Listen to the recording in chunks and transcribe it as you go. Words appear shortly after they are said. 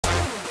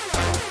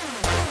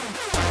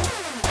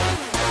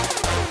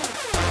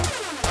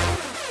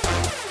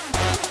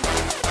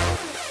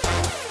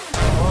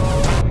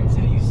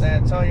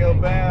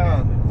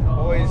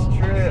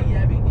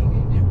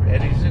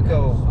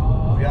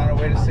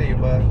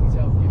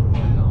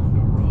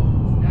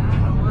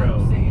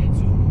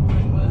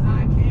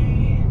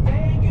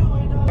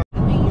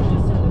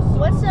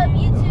What's up,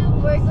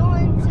 YouTube? We're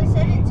going to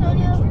San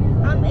Antonio.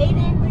 I'm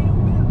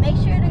Aiden. Make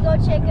sure to go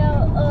check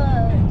out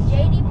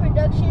JD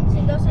Productions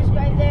and go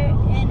subscribe there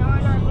and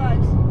on our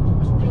vlogs.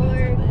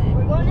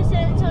 We're going to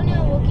San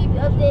Antonio. We'll keep you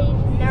updated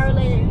an hour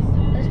later.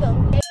 Let's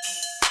go.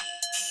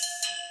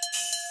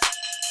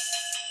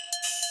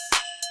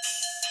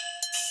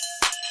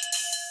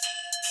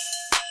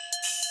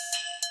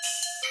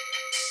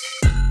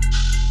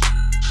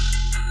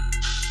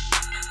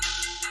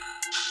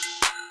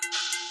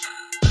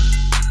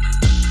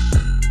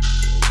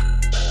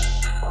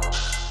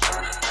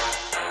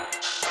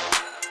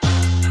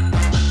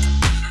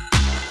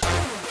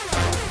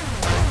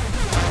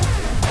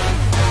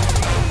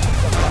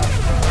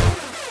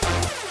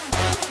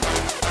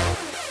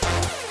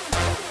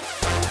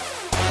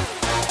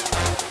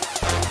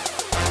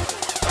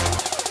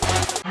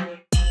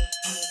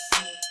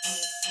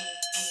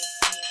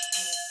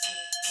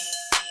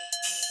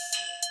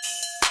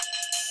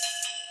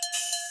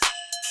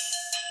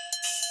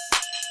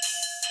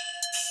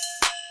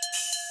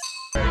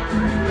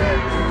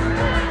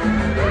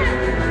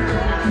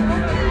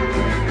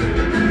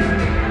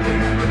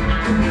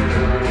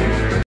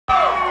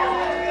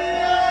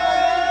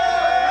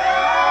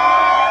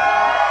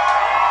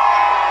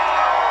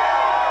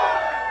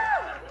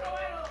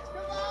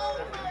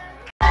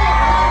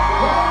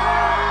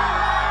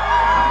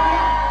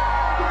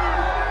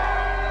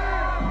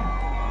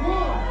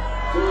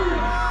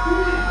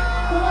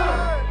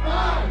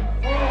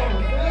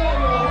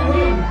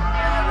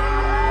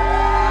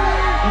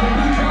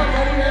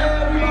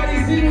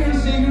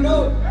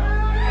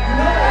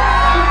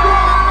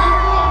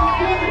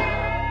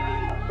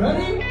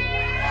 Ready?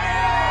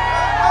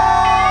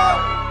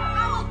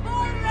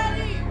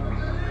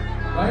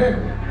 Right here.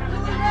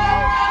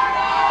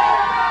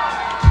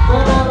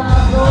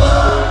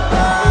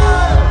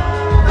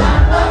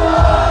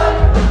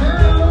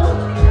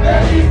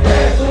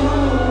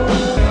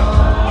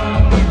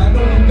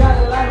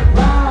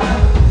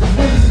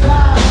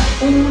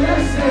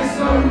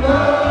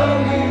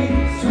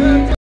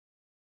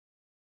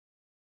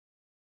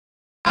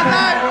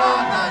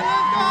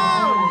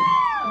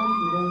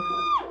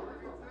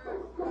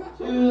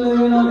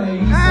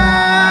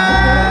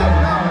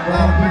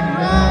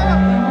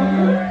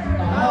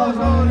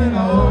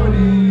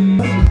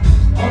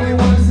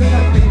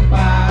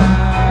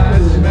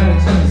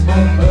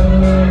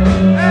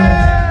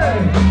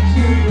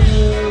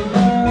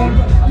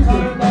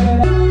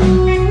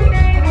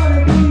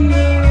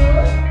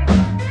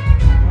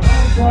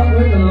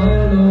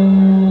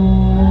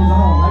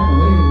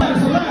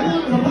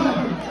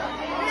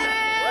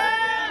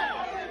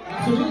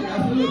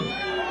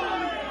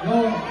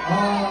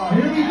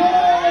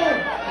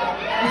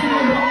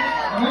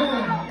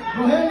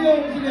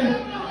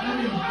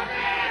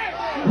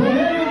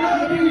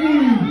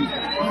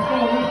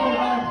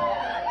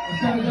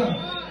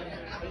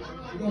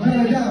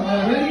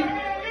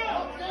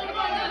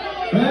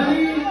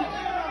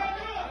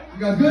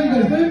 You guys good? You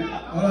guys good?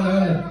 All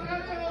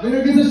right.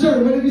 Winner gets a shirt.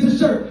 Winner gets a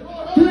shirt.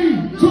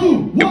 3,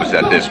 2, 1. It was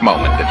at this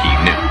moment that he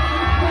knew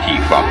he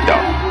fucked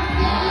up.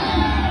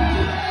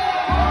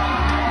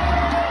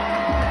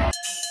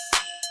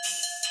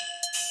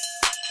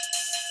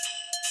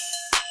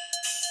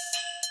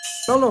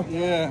 Manolo.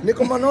 Yeah.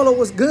 Nico Manolo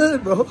was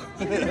good, bro.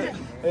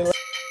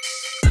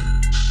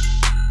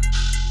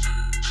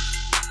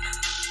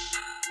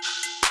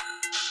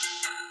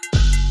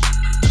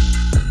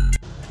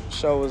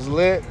 Show was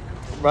lit.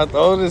 Brought the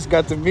oldest,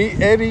 got to meet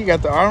Eddie,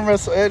 got to arm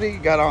wrestle Eddie,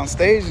 got on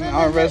stage and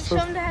arm wrestle.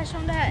 Show him that, show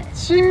him that.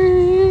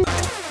 Jeez.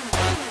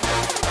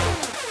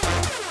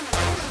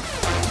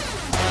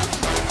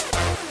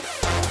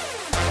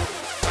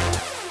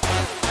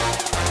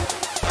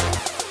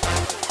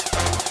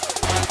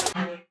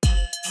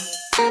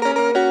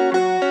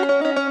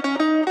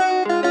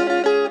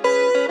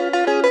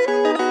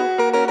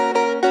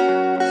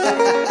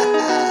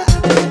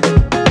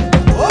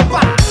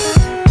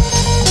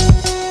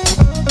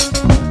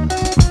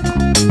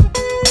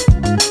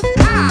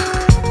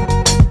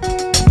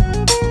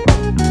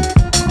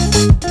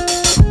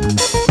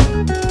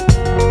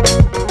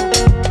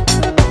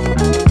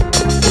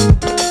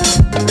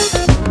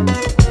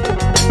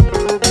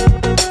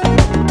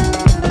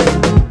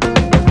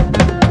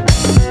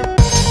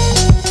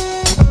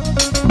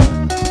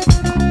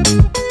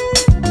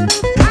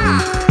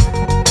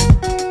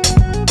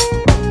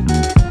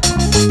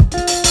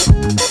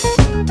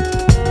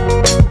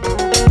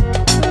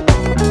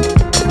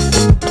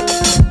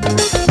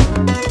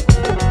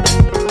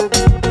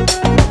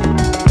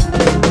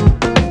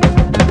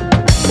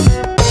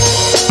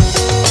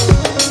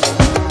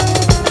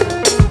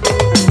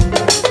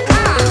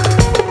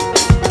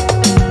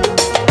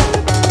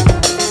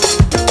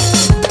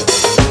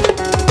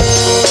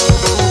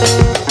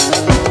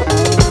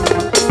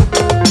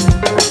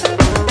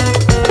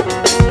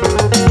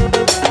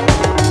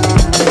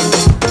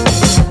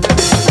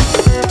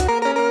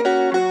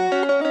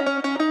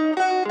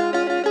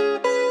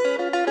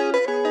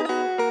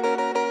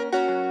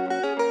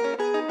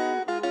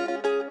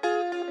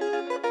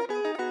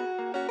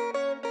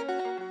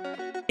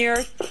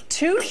 Here,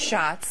 2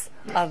 shots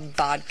of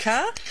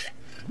vodka